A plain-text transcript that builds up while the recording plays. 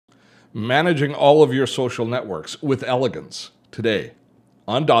Managing all of your social networks with elegance today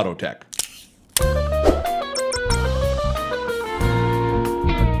on Dottotech.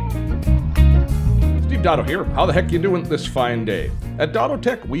 Steve Dotto here. How the heck you doing this fine day? At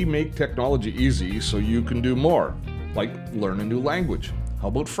Dottotech, we make technology easy so you can do more, like learn a new language. How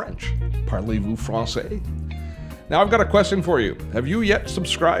about French? Parlez-vous français? Now I've got a question for you. Have you yet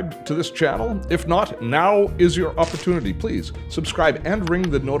subscribed to this channel? If not, now is your opportunity. Please subscribe and ring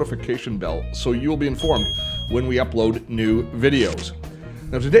the notification bell so you'll be informed when we upload new videos.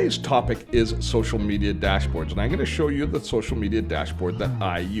 Now today's topic is social media dashboards, and I'm going to show you the social media dashboard that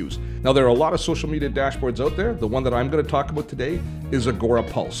I use. Now there are a lot of social media dashboards out there. The one that I'm going to talk about today is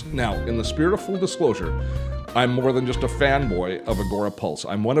Agorapulse. Now, in the spirit of full disclosure, I'm more than just a fanboy of Agorapulse.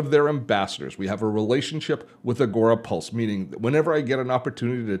 I'm one of their ambassadors. We have a relationship with Agorapulse, meaning that whenever I get an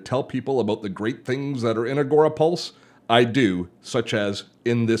opportunity to tell people about the great things that are in Agorapulse, I do, such as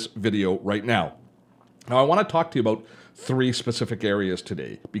in this video right now. Now, I want to talk to you about three specific areas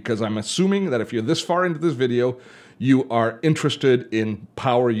today, because I'm assuming that if you're this far into this video, you are interested in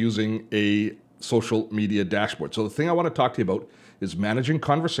power using a social media dashboard. So the thing I want to talk to you about is managing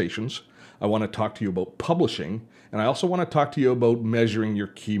conversations. I want to talk to you about publishing, and I also want to talk to you about measuring your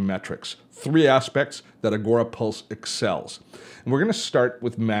key metrics. Three aspects that Agorapulse excels. And we're going to start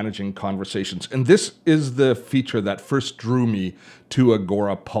with managing conversations. And this is the feature that first drew me to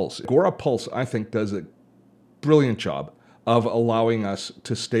Agorapulse. Agorapulse, I think, does a brilliant job of allowing us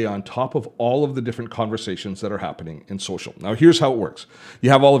to stay on top of all of the different conversations that are happening in social. Now, here's how it works.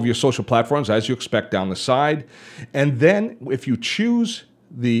 You have all of your social platforms, as you expect, down the side. And then if you choose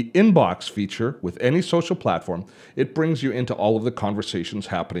the inbox feature with any social platform, it brings you into all of the conversations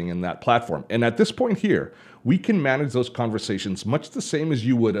happening in that platform. And at this point here, we can manage those conversations much the same as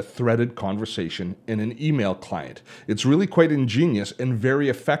you would a threaded conversation in an email client. It's really quite ingenious and very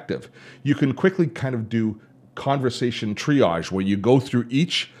effective. You can quickly kind of do conversation triage where you go through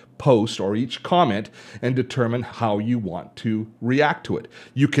each post or each comment and determine how you want to react to it.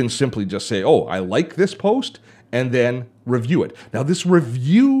 You can simply just say, oh, I like this post, and then review it. Now, this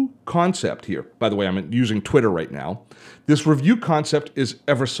review concept here, by the way, I'm using Twitter right now. This review concept is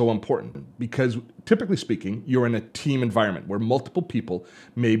ever so important because, typically speaking, you're in a team environment where multiple people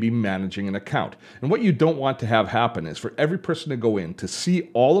may be managing an account. And what you don't want to have happen is for every person to go in to see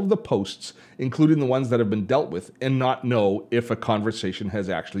all of the posts, including the ones that have been dealt with, and not know if a conversation has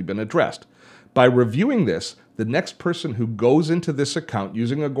actually been addressed. By reviewing this, the next person who goes into this account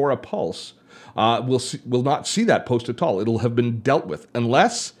using Agorapulse will not see that post at all. It'll have been dealt with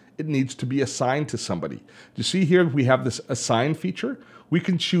unless it needs to be assigned to somebody. You see here we have this assign feature. We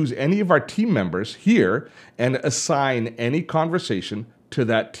can choose any of our team members here and assign any conversation to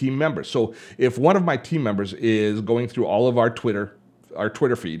that team member. So if one of my team members is going through all of our Twitter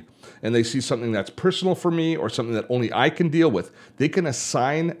feed, and they see something that's personal for me or something that only I can deal with, they can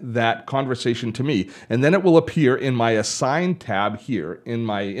assign that conversation to me, and then it will appear in my assign tab here in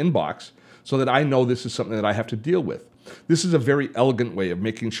my inbox so that I know this is something that I have to deal with. This is a very elegant way of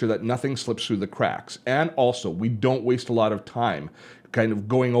making sure that nothing slips through the cracks, and also we don't waste a lot of time kind of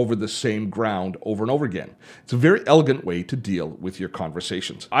going over the same ground over and over again. It's a very elegant way to deal with your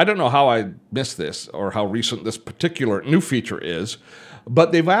conversations. I don't know how I missed this or how recent this particular new feature is,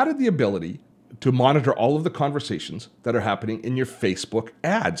 but they've added the ability to monitor all of the conversations that are happening in your Facebook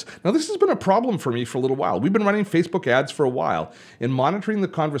ads. Now, this has been a problem for me for a little while. We've been running Facebook ads for a while, and monitoring the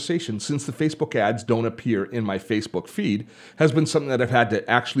conversation since the Facebook ads don't appear in my Facebook feed has been something that I've had to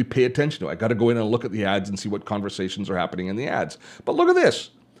actually pay attention to. I got to go in and look at the ads and see what conversations are happening in the ads. But look at this.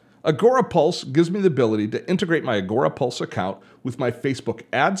 Agorapulse gives me the ability to integrate my Agorapulse account with my Facebook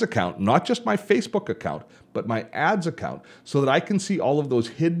ads account, not just my Facebook account, but my ads account, so that I can see all of those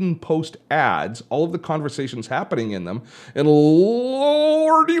hidden post ads, all of the conversations happening in them. And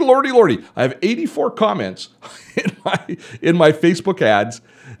lordy, lordy, lordy, I have 84 comments in my Facebook ads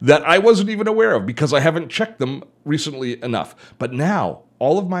that I wasn't even aware of because I haven't checked them recently enough. But now,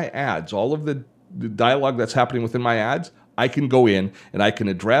 all of my ads, all of the dialogue that's happening within my ads, I can go in and I can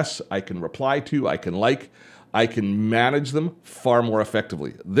address, I can reply to, I can manage them far more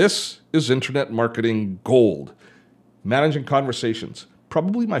effectively. This is internet marketing gold. Managing conversations,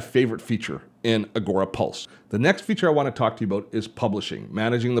 probably my favorite feature in Agorapulse. The next feature I want to talk to you about is publishing,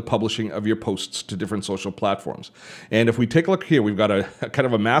 managing the publishing of your posts to different social platforms. And if we take a look here, we've got a kind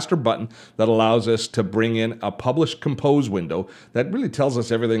of a master button that allows us to bring in a publish compose window that really tells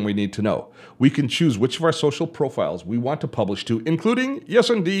us everything we need to know. We can choose which of our social profiles we want to publish to, including,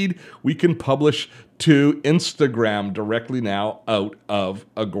 yes indeed, we can publish to Instagram directly now out of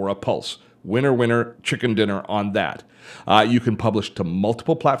Agorapulse. Winner, winner, chicken dinner on that. You can publish to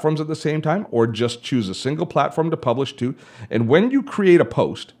multiple platforms at the same time, or just choose a single platform to publish to. And when you create a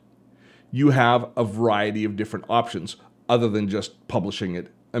post, you have a variety of different options other than just publishing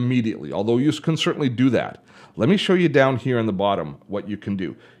it immediately, although you can certainly do that. Let me show you down here on the bottom what you can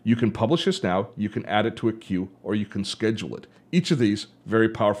do. You can publish this now, you can add it to a queue, or you can schedule it. Each of these, very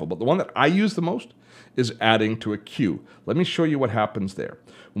powerful, but the one that I use the most is adding to a queue. Let me show you what happens there.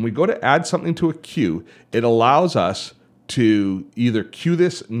 When we go to add something to a queue, it allows us to either queue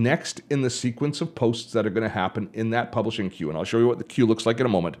this next in the sequence of posts that are going to happen in that publishing queue, and I'll show you what the queue looks like in a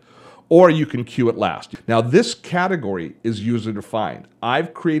moment, or you can queue it last. Now, this category is user defined.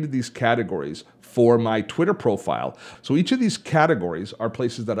 I've created these categories for my Twitter profile. So each of these categories are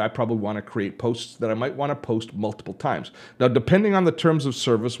places that I probably want to create posts that I might want to post multiple times. Now, depending on the terms of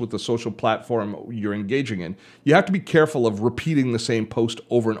service with the social platform you're engaging in, you have to be careful of repeating the same post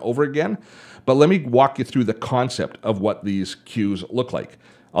over and over again. But let me walk you through the concept of what these queues look like.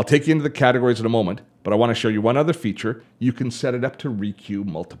 I'll take you into the categories in a moment, but I want to show you one other feature. You can set it up to requeue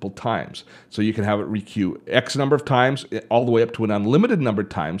multiple times. So you can have it requeue X number of times, all the way up to an unlimited number of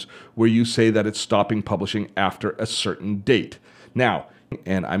times, where you say that it's stopping publishing after a certain date. Now,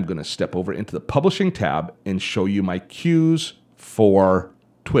 and I'm going to step over into the publishing tab and show you my queues for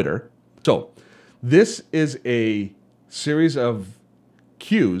Twitter. So this is a series of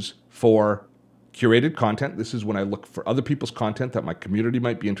queues for curated content. This is when I look for other people's content that my community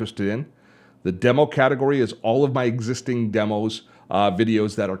might be interested in. The demo category is all of my existing demos,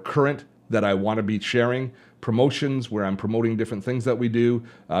 videos that are current that I want to be sharing. Promotions, where I'm promoting different things that we do.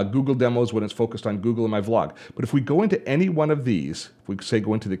 Google demos, when it's focused on Google and my vlog. But if we go into any one of these, if we say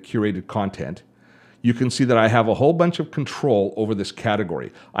go into the curated content, you can see that I have a whole bunch of control over this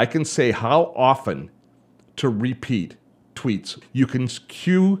category. I can say how often to repeat tweets. You can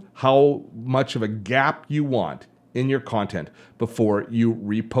queue how much of a gap you want in your content before you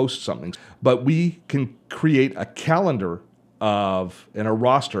repost something. But we can create a calendar of and a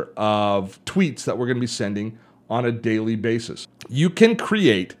roster of tweets that we're going to be sending on a daily basis. You can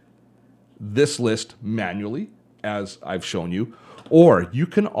create this list manually, as I've shown you, or you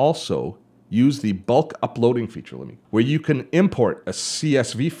can also use the bulk uploading feature, where you can import a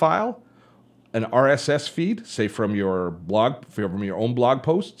CSV file, an RSS feed, say from your blog, from your own blog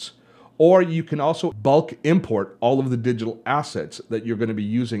posts, or you can also bulk import all of the digital assets that you're going to be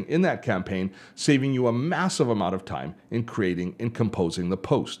using in that campaign, saving you a massive amount of time in creating and composing the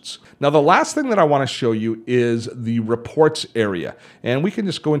posts. Now, the last thing that I want to show you is the reports area. And we can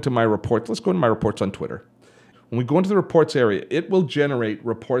just go into my reports. Let's go into my reports on Twitter. When we go into the reports area, it will generate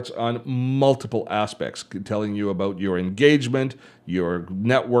reports on multiple aspects, telling you about your engagement, your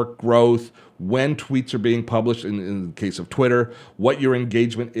network growth, when tweets are being published in the case of Twitter, what your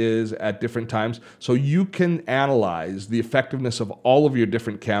engagement is at different times. So you can analyze the effectiveness of all of your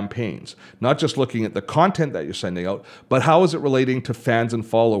different campaigns, not just looking at the content that you're sending out, but how is it relating to fans and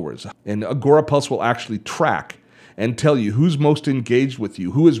followers. And Agorapulse will actually track and tell you who's most engaged with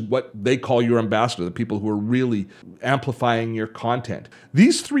you, who is what they call your ambassador, the people who are really amplifying your content.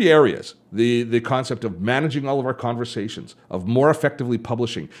 These three areas, the concept of managing all of our conversations, of more effectively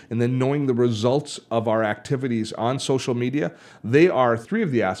publishing, and then knowing the results of our activities on social media, they are three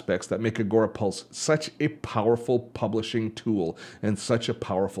of the aspects that make Agorapulse such a powerful publishing tool and such a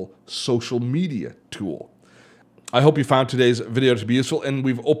powerful social media tool. I hope you found today's video to be useful, and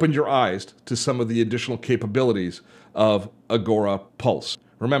we've opened your eyes to some of the additional capabilities of Agorapulse.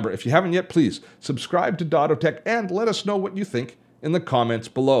 Remember, if you haven't yet, please subscribe to Dotto Tech and let us know what you think in the comments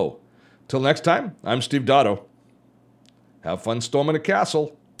below. Till next time, I'm Steve Dotto. Have fun storming a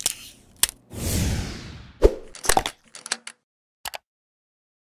castle.